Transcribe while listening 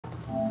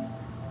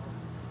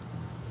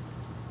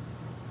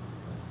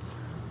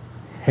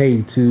Hey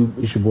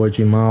YouTube, it's your boy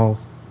G Miles.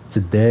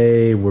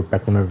 Today we're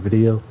back on our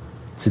video.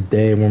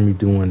 Today we're gonna be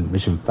doing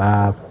mission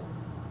 5,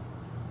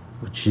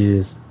 which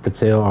is the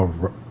tale of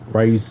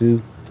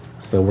Ryuzo.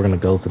 So we're gonna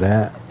go to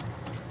that.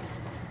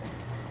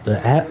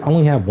 I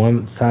only have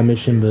one side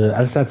mission, but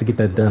I decided to get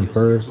that done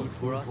first.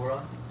 For us?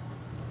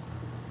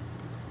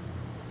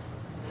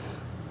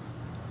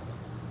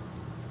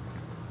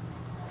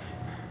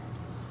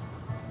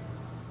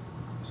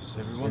 Is this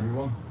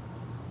everyone?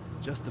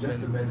 Just the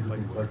men who can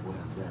fight well.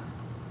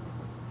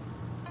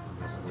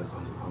 The rest of the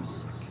army was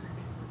sick.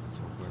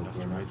 So we're enough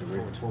to raid the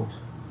fort.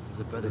 There's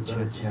a better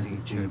chance of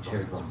seeing cherry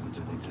blossoms in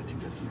winter than getting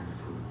good food.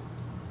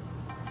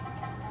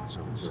 So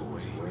we'll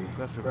wait.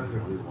 Preferably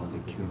one that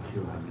doesn't kill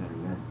my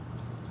men.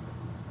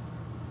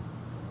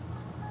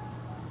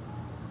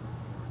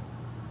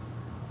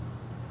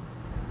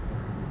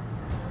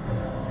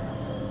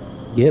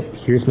 Yep,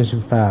 here's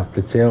mission 5,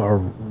 the tale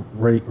of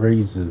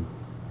Ryuzo.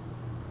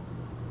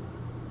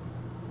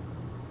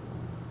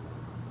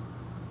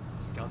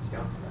 Scouts, come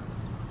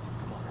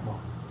on.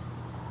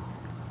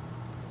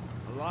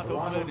 A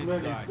lot of men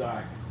inside.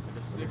 And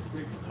a sick at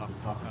the top of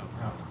the town.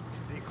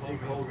 If they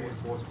call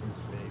reinforcements,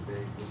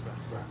 they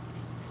trap.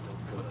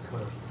 They'll cut us to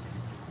pieces.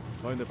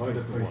 Find a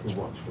place to watch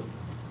for.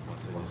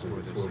 Once they destroy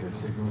their signal,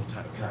 we'll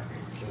attack.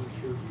 Kill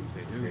you.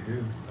 If they do,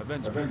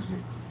 avenge me.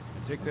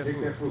 And take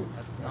their food.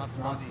 That's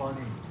not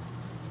funny.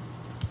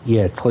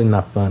 Yeah, it's totally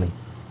not funny.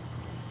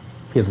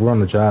 Because we're on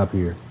the job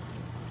here.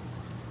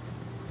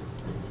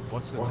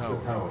 Watch the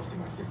tower.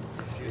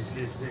 If you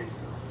see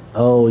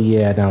Oh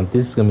yeah, now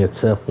this is gonna be a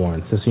tough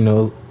one since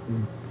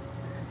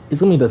it's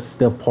gonna be the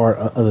stealth part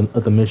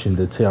of the mission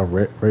to tell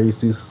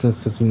Ryuzo.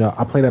 Since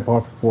I played that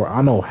part before,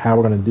 I know how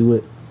we're gonna do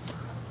it.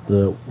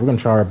 We're gonna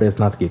try our best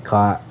not to get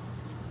caught.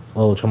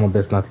 Oh, try my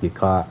best not to get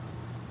caught.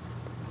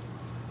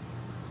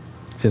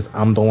 Since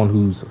I'm the one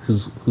who's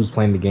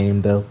playing the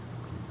game though.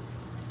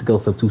 The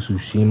Ghost of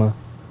Tsushima.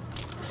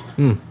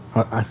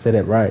 I said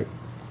it right.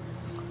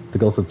 The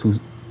Ghost of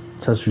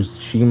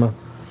Tsushima.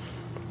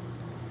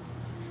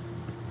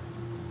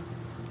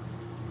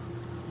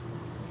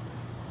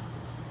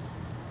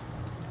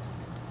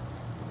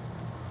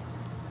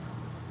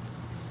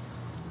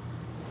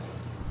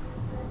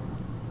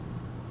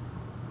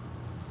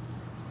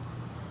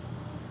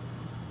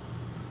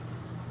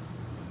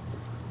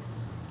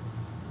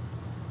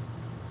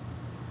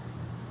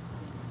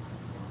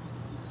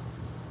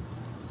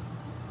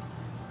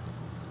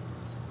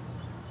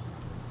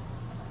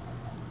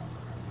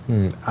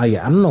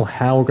 Yeah, I don't know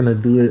how we're gonna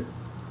do it.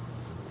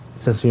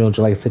 Since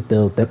like I said,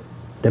 though, that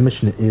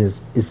mission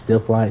is still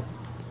flight.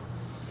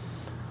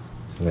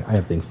 So I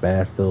have to think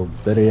fast though.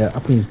 Better yet, I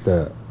can use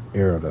the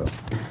arrow though.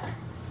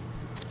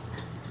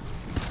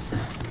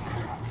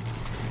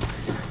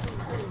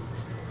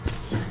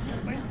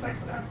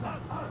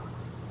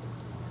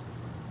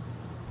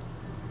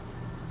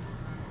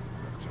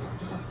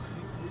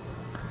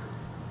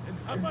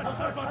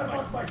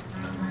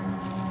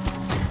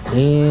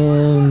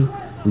 And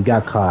we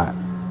got caught.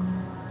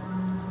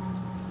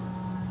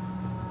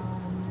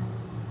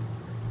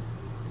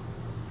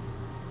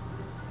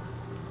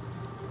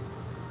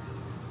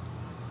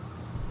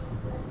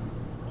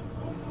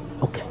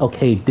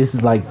 Okay, this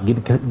is like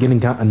getting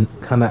kind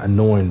of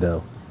annoying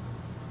though.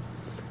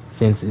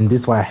 And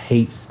this is why I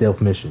hate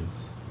stealth missions.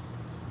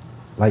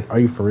 Like, are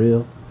you for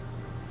real?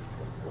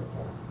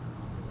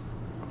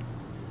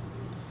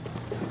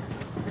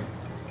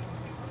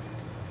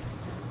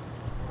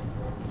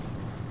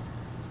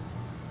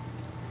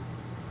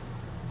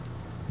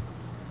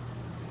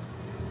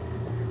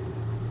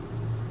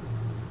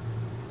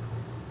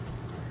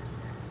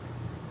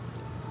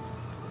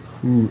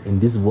 Ooh, and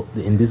this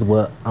is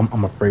what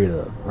I'm afraid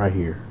of right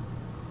here.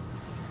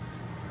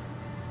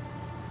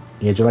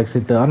 Yeah, just like I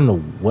said, though, I don't know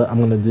what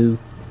I'm gonna do.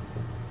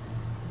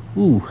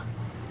 Ooh,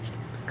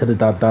 could have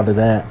thought of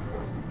that.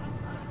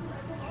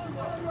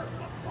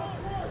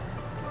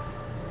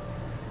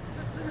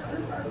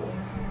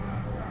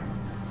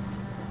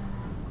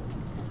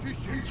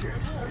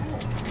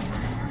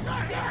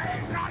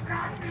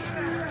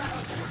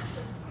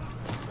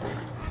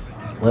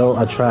 Well,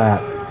 I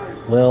tried.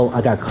 Well,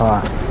 I got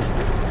caught.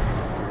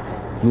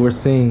 You were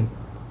seeing.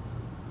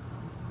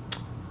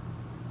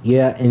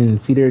 Yeah, and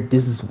see there,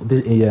 this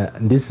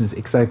is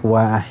exactly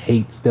why I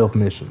hate stealth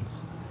missions.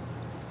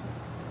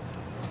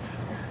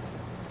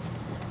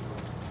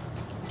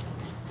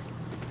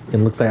 It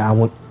looks like I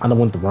went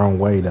the wrong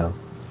way though.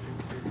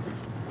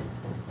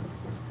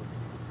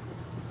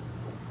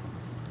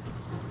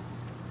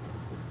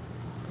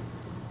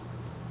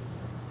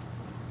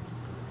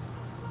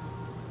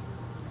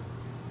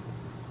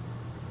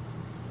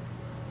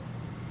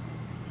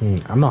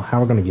 I don't know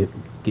how we're gonna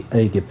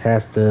get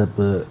past that,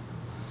 but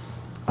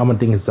I'm gonna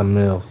think of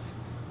something else.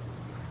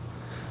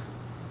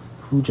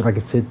 Like I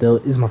said though,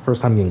 this is my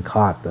first time getting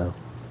caught though.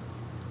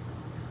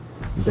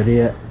 But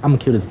yeah, I'm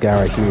gonna kill this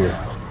guy right here.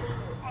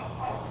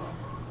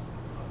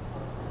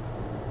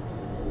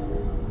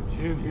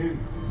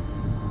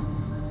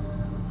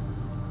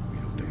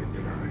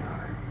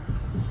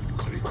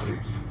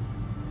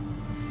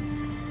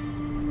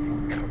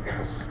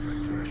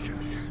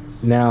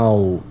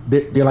 Now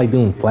they're like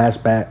doing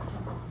flashbacks.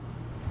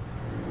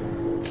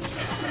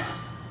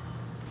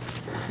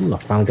 Ooh, I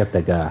finally got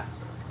that guy.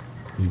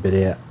 But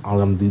yeah,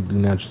 all I'm gonna do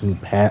now just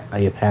need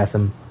pass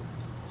him.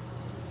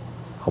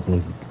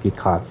 Hoping to get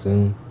caught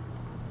soon.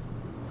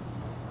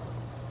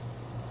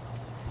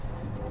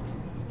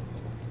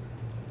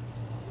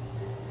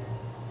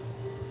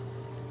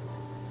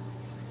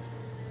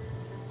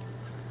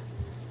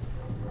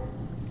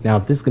 Now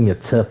this is gonna be a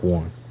tough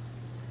one.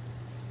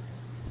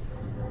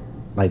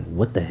 Like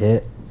what the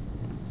heck?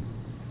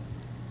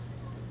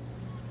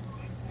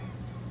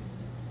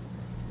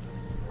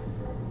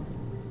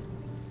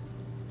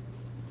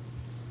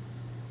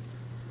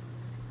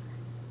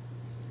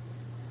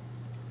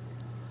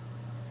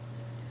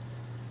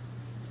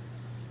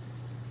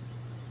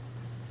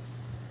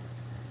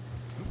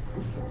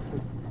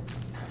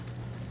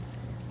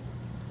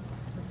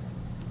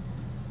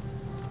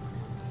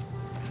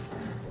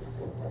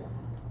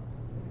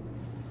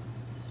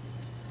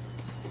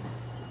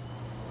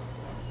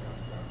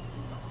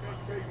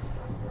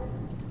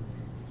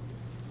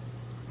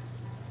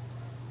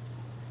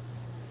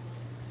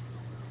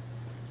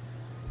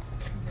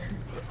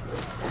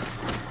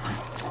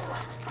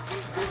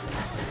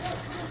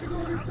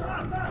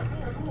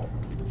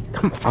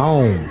 Come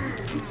on.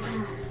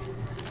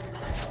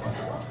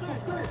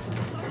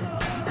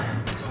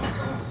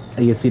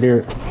 You see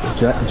there,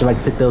 do you like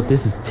sit though?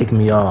 This is ticking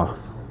me off.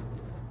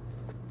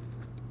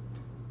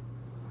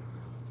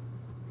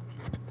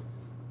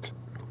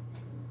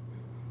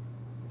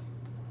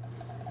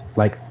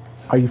 Like,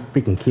 are you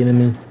freaking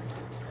kidding me?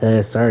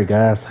 Sorry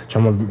guys,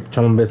 trying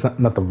my best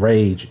not to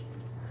rage.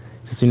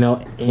 Just, you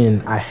know,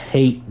 and I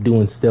hate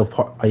doing stealth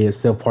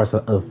parts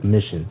of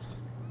missions.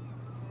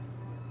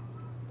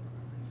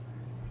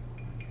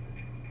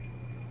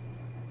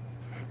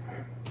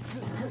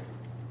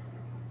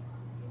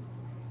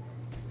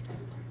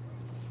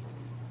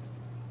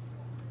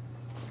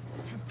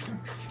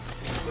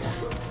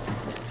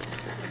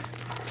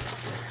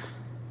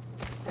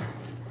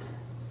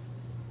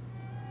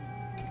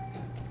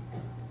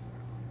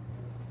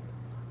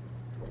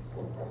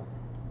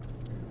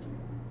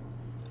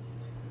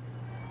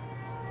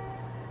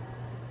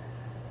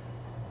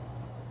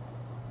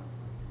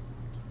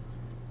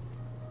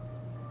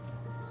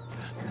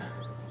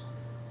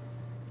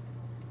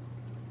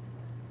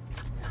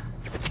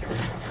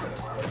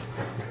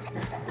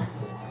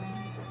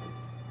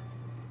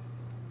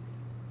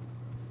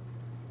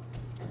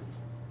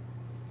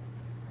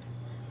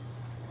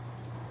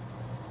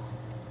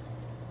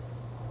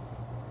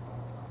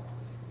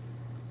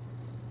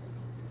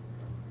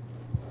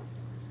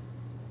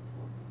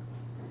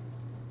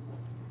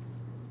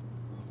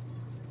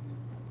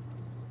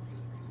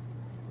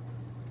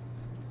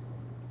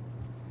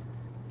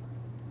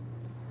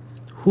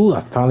 Whew,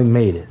 I finally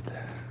made it.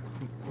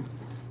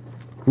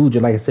 Ooh,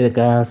 just like I said,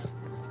 guys.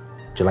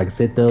 Just like I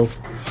said, though,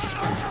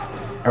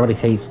 I really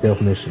hate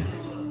stealth missions.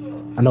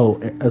 I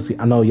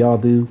know y'all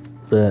do,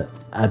 but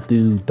I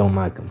don't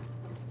like them.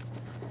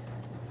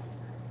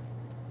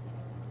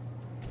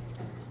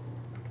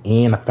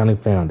 And I finally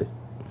found it.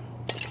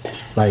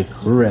 Like,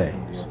 hooray.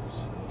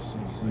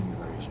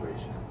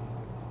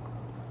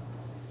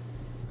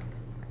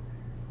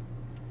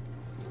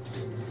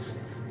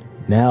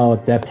 Now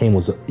that pain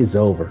is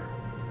over.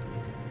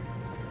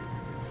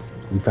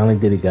 We finally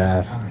did it,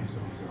 guys.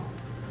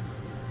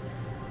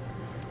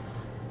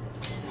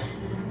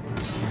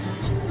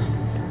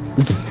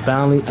 We can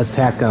finally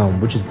attack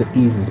them, which is the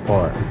easiest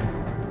part.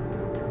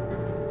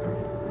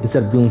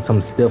 Instead of doing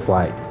some stealth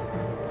like.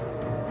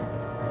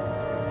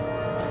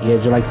 Yeah,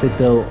 just like I said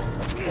though,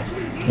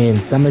 in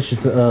some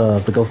missions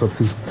the Ghost of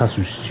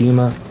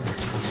Tsushima,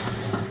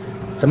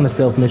 some of the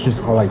stealth missions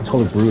are like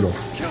totally brutal.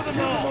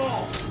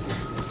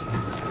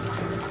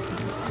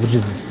 Which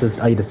is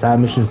the side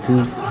missions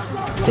too.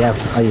 They have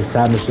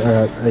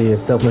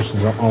stealth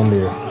missions on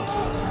there.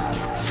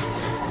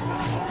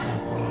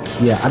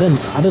 Yeah, I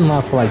didn't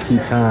lost for like 2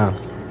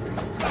 times.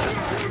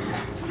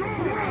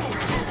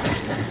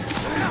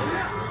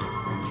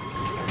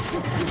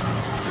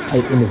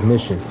 In this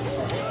mission.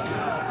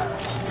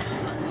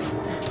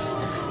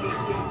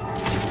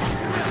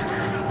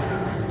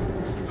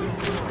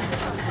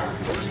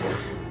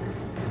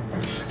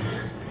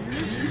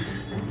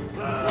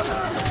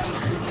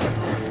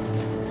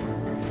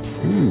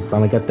 Ooh,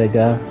 finally got that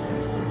guy.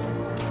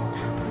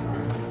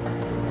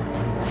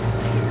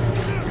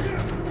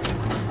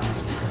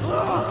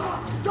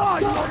 Die,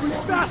 you ugly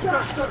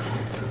bastard!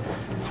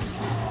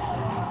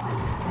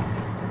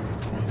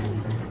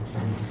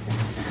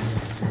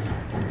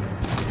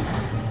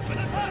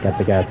 Got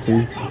the guy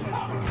too.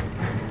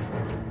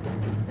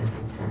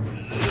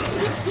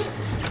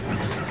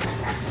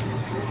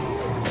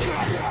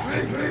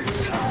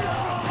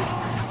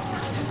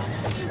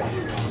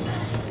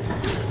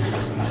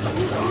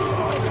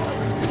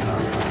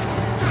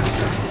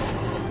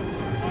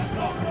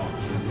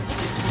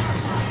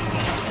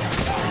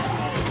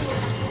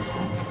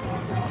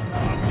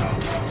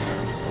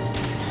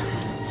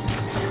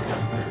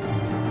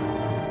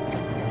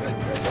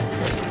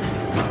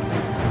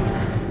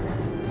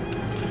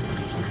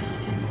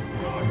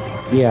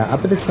 Yeah, I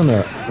bet it's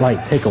gonna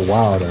like take a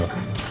while though.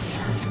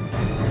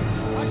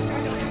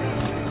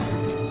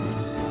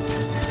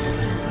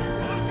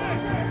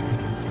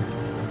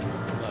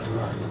 It's the last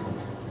one.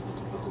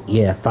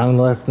 Yeah, finally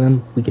last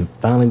them. We can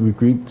finally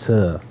regroup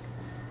to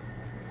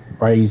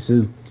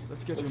Ryuzo.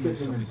 Let's get your men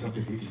something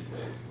to eat.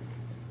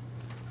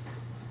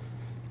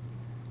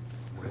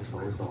 Where's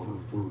all the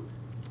food?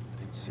 I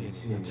didn't see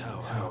any in the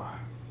tower.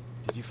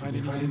 Did you find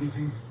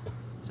anything?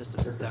 Just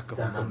a stack of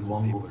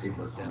Mongol papers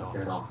from the dead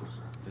officer.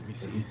 Let me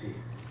see.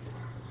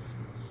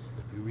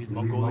 You read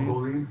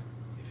Mongolian?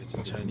 If it's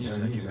in Chinese,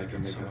 I can make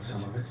out some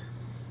of it.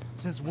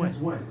 Since when?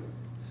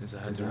 Since I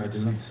had to read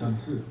Sun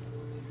Tzu.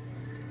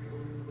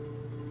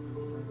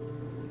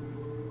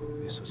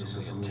 This was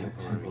only a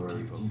temporary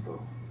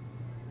depot.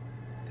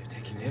 They're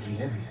taking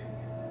everything.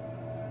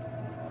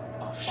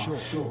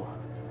 Offshore.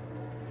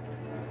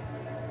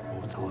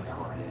 What's all day?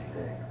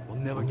 We'll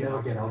never get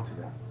out to them.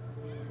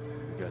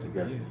 We gotta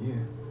be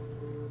here.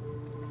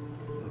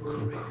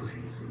 You're crazy.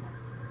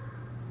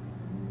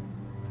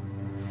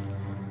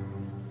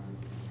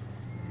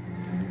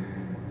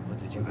 What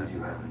did you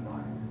have in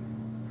mind?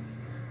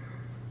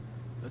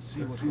 Let's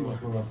see what we're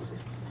up against.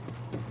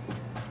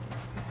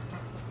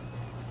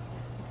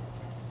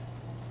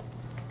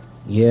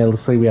 Yeah,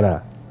 looks like we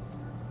gotta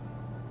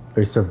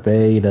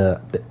survey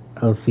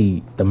let's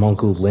see, the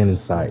Mongol landing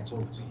site.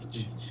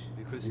 Beach.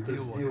 We could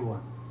steal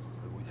one,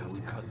 but we'd have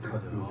to cut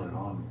through their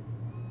army.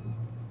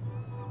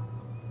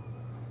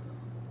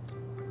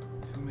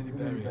 Too many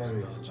barriers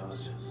and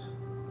archers.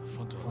 A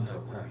frontal attack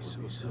would be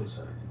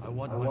suicide. I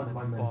want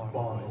my men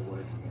far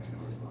away from this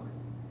line.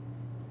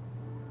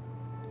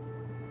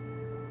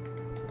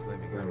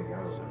 Flaming arrow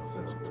will set off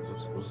those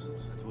explosives.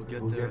 That will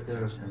get their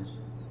attention.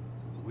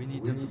 We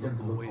need them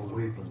to look away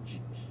from the beach.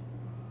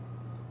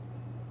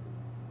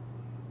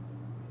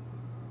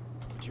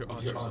 Put your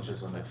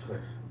archers on that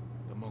cliff.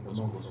 The Mongols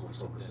will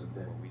focus on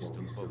them while we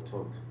steal the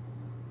boat.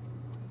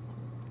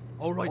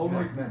 All right,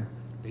 men.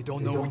 They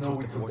don't know we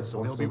took the fort,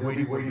 so they'll be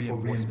waiting for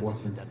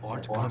reinforcements that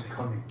aren't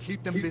coming.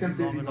 Keep them busy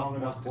long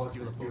enough for us to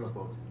steal a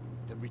boat.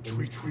 Then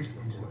retreat into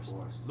the forest.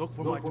 Look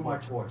for my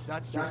torch.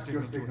 That's your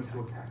signal to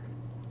attack.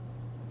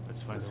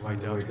 Let's find a way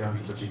down to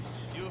the beach.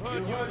 You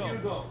heard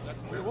Ryuzo.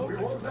 We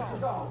won't let you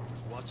down.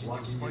 Watching you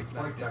fight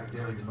back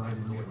there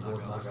reminded me of Lord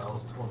Nagao's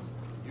tournament.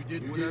 You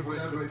did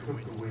whatever it took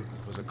to win.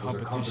 It was a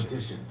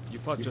competition. You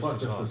fought just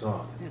as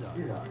hard. Did I?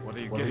 What are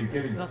you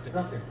getting?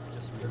 Nothing.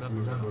 Just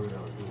remember how to do it.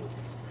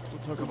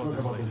 We'll talk about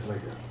this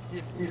later.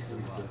 If we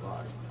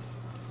survive.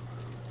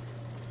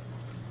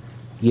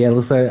 Yeah,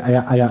 looks like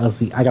I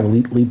gotta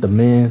lead the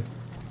men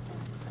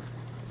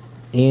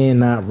and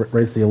not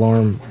raise the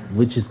alarm,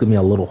 which is gonna be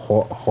a little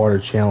harder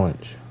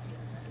challenge.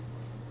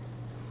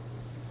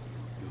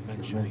 Your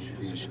men should be in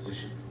position,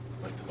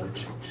 like the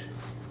lurch.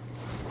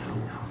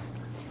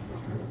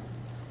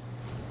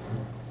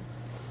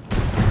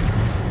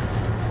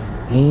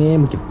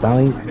 And we can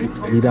finally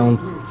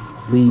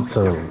lead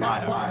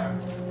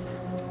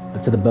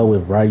to the bell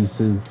with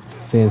Ryuzo,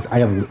 since I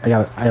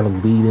gotta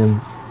lead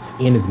him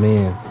and his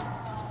man.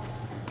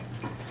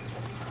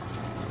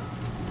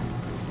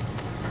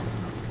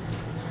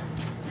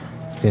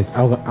 Since I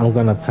don't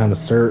got enough time to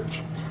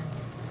search,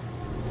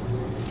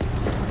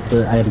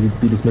 but I have to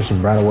do this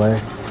mission right away.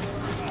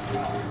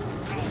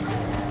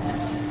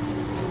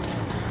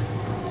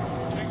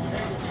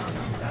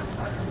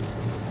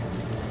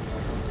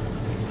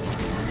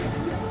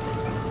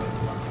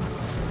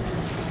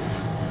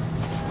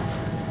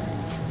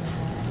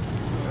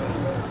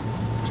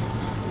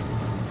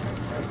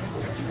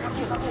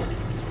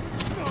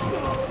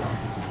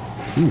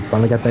 Ooh,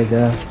 finally got that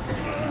guy.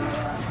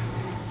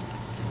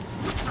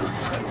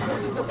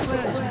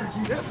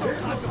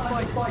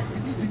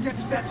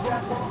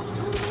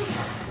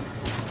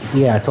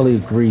 Yeah, I totally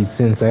agree,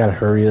 since I gotta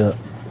hurry up.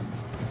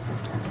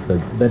 But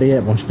better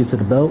yet, once you get to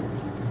the belt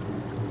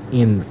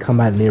and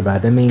combat nearby,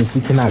 that means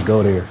we cannot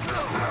go there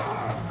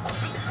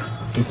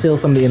until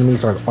some of the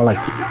enemies are like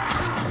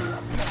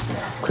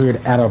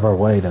cleared out of our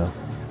way though.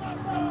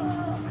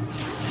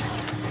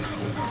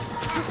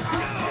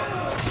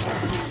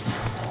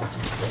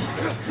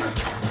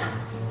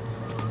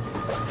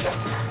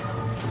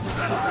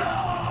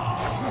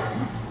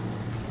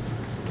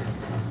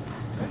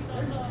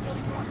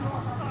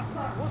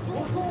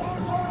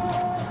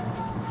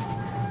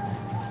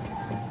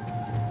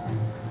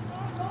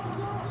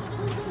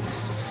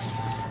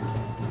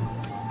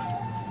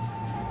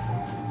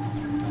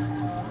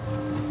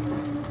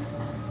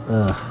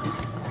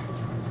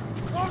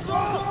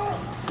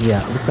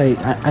 Yeah, looks like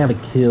I gotta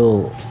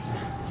kill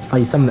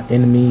like some of the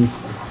enemies.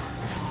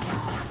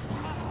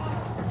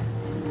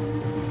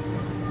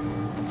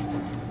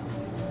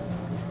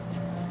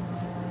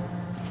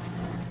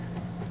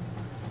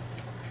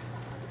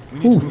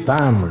 Ooh,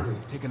 finally.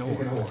 Take an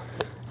oar.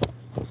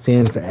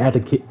 Since I had to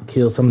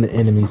kill some of the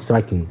enemies so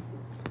I can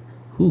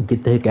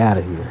get the heck out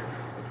of here.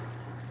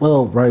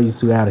 Well,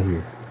 Ryuzo out of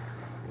here.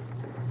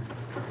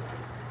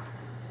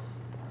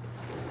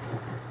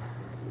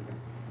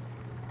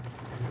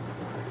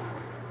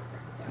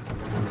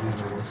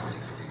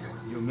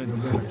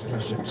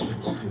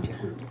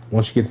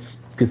 Once you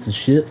gets the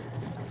ship,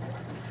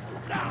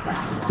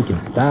 we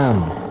can down.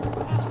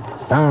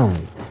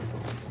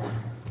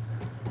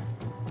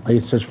 Are you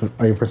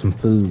for some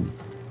food?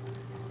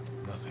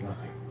 Nothing.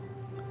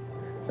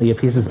 Oh yeah,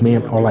 because this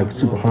man are like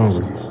super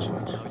hungry.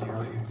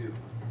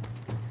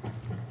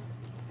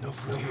 No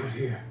food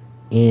here.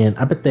 And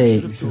I bet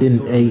they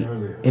didn't eat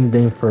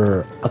anything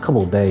for a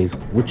couple of days,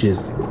 which is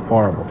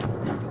horrible.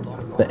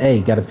 The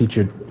egg got to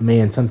feature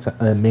man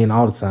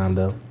all the time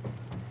though.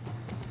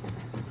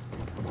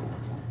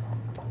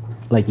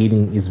 Like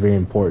eating is very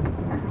important.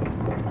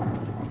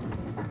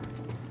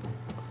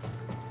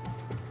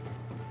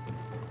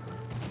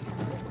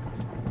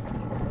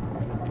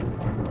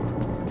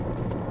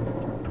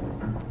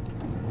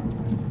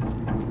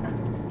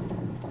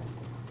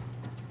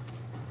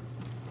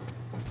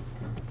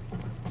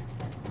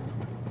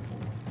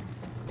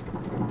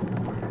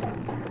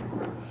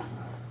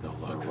 No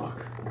luck.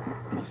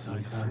 Any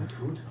sign of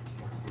food?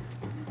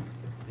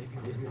 Maybe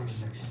we'll next.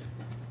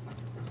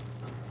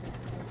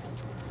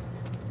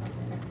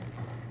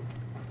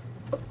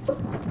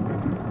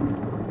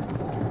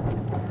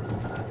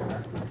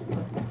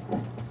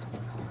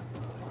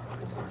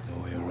 No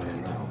way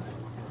around.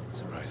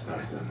 Surprise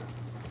them.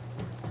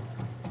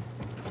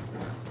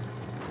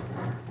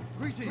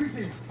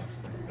 Greetings!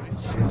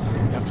 We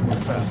have to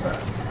move fast.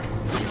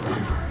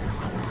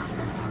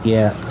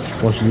 Yeah,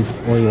 once you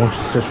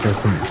search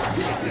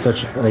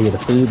for the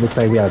food, looks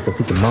like we gotta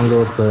defeat the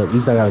Mongols, but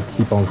we still gotta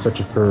keep on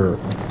searching for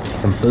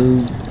some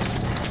food.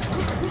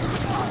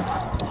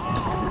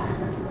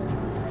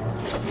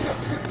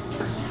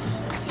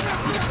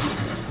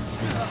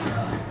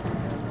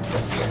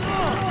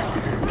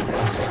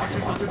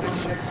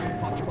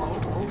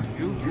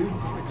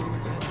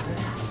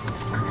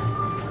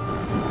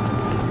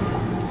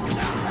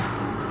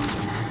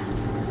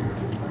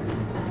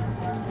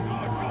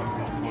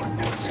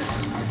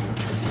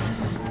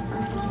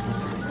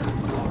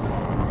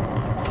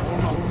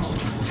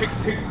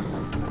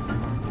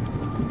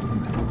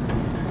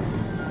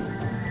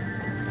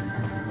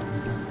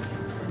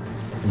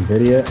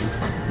 Video,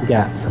 we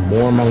got some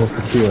more Mongols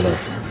to kill though.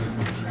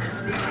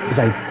 It's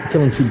like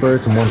killing two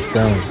birds in one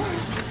stone.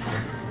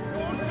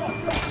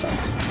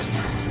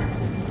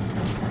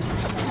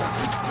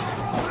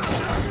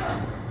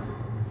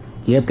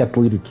 Yep, got the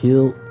leader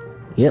killed.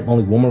 Yep,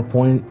 only one more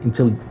point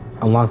until we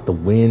unlock the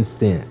wind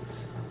stance.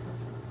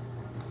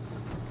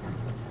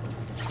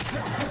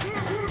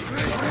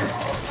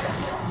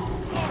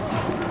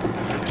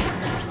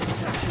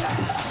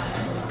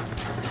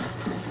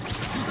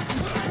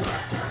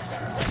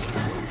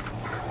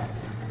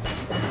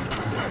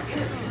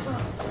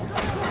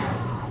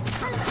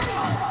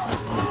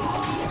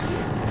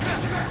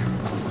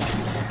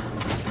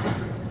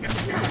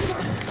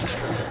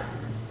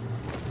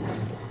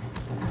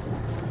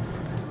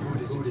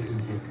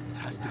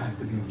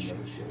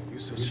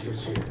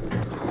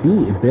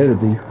 Ooh, it better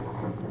be.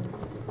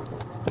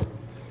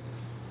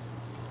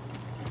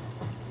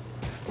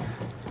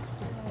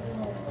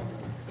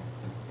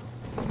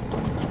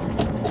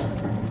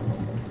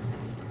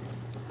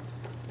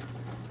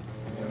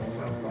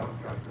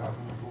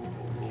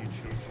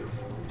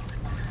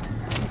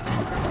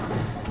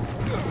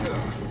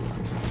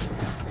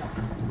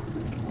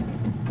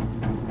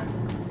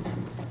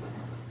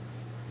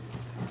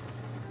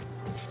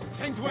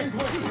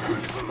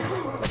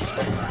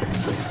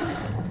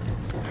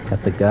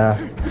 Got the guy.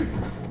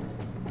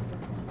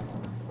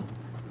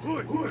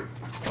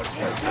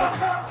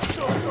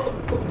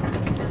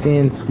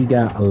 Since we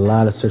got a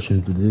lot of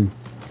searching to do.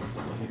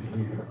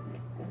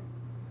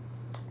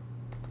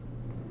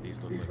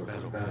 These look like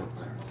battle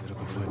plans. It'll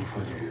be fine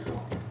because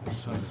the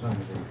sun is on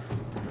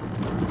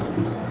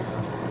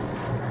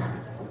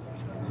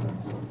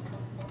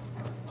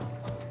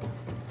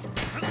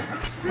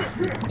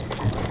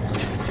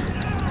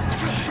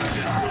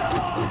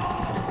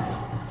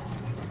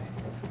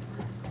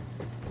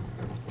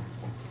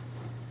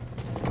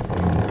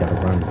Gotta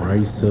run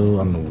Ryuzo.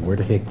 I don't know where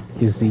the heck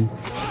is he.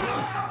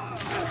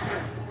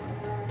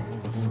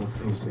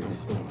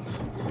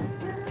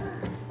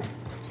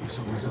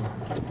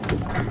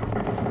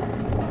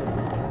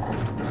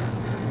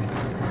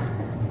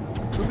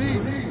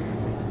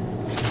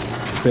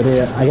 But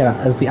I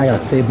gotta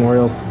save him or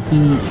else he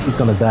is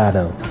gonna die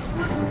though.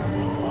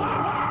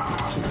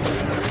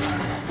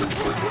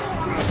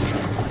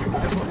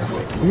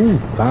 Ooh,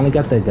 finally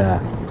got that guy.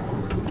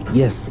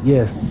 Yes.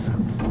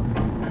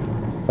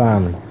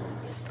 Finally.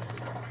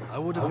 I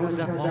would have had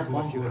that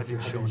Mongol if you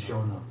hadn't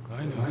shown up.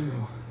 I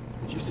know.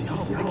 Did you see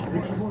how big he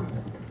was?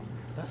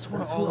 That's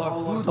where all our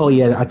food Oh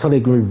yeah, I totally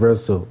agree with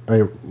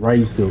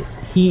Ryuzo.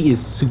 He is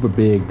super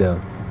big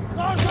though.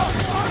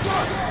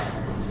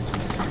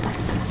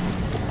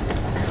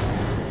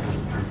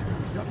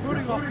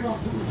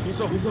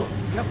 Ryuzo,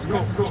 you have to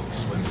go.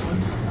 Swim.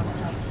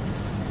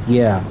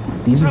 Yeah,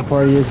 the easy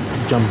part is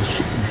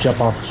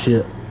jump off the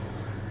ship.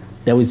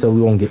 That way so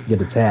we won't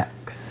get attacked.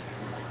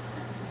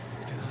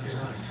 Let's get out of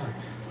sight.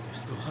 They're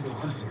still hunting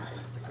us.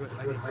 It's a good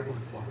hiding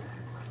spot.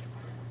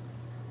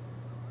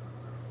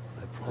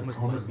 I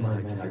promised my men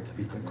I'd defeat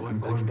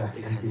back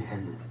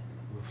empty-handed.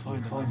 We'll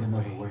find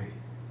another way.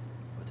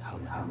 But how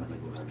many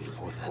will I lose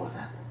before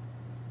then?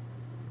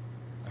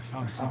 I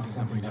found something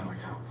that might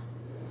help.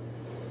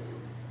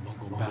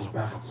 Mongol battle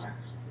plans.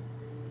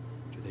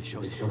 Do they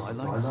show supply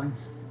lines?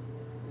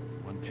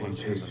 One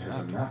page has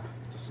a map.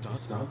 It's a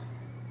start.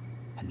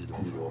 Hand it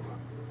over.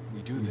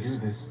 We do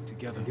this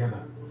together.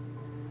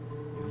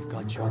 You've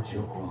got your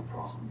own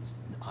problems,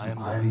 and I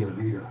am the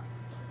leader.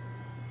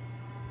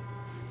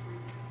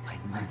 I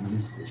need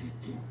this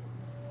team.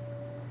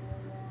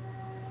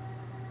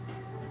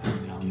 I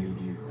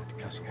need you at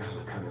Castle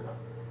Canada.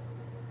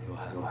 You'll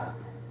have.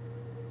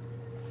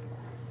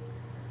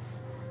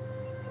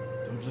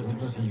 Don't let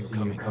them see you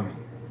coming.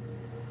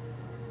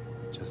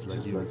 Just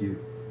like you.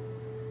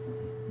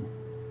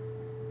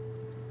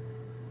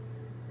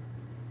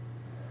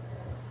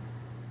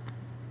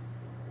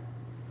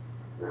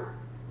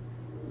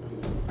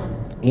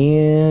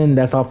 And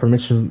that's all for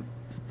mission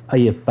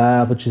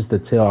 5, which is the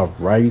tale of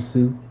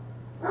Ryuzo.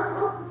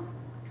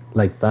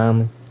 Like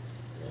family.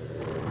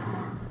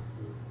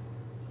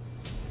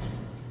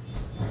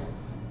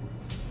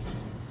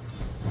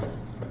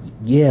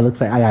 Yeah,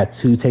 looks like I got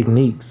 2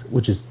 techniques,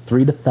 which is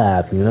 3 to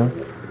 5, you know?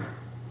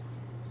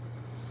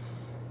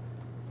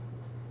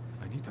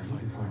 I need to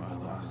find more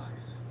allies.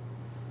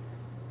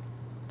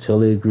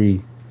 Totally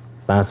agree.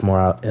 Find some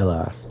more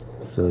allies.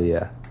 So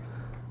yeah.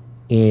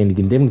 And you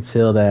can definitely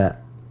tell that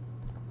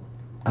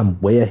I'm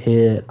way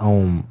ahead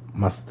on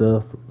my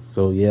stuff.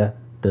 So yeah,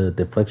 the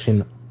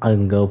deflection I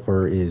can go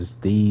for is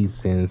these,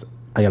 since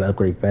I gotta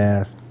upgrade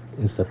fast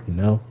and stuff, you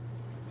know.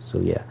 So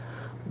yeah.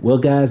 Well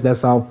guys,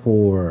 that's all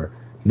for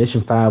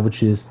mission 5,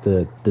 which is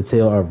the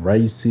tale of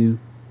Ryuzo.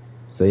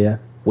 So yeah,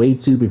 way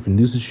too. If you're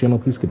new to the channel,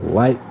 please give a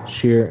like,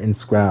 share, and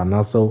subscribe, and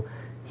also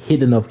hit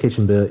the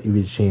notification bell if you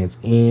get a chance.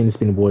 And it's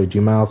been your boy G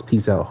Miles.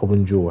 Peace out. Hope you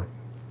enjoy.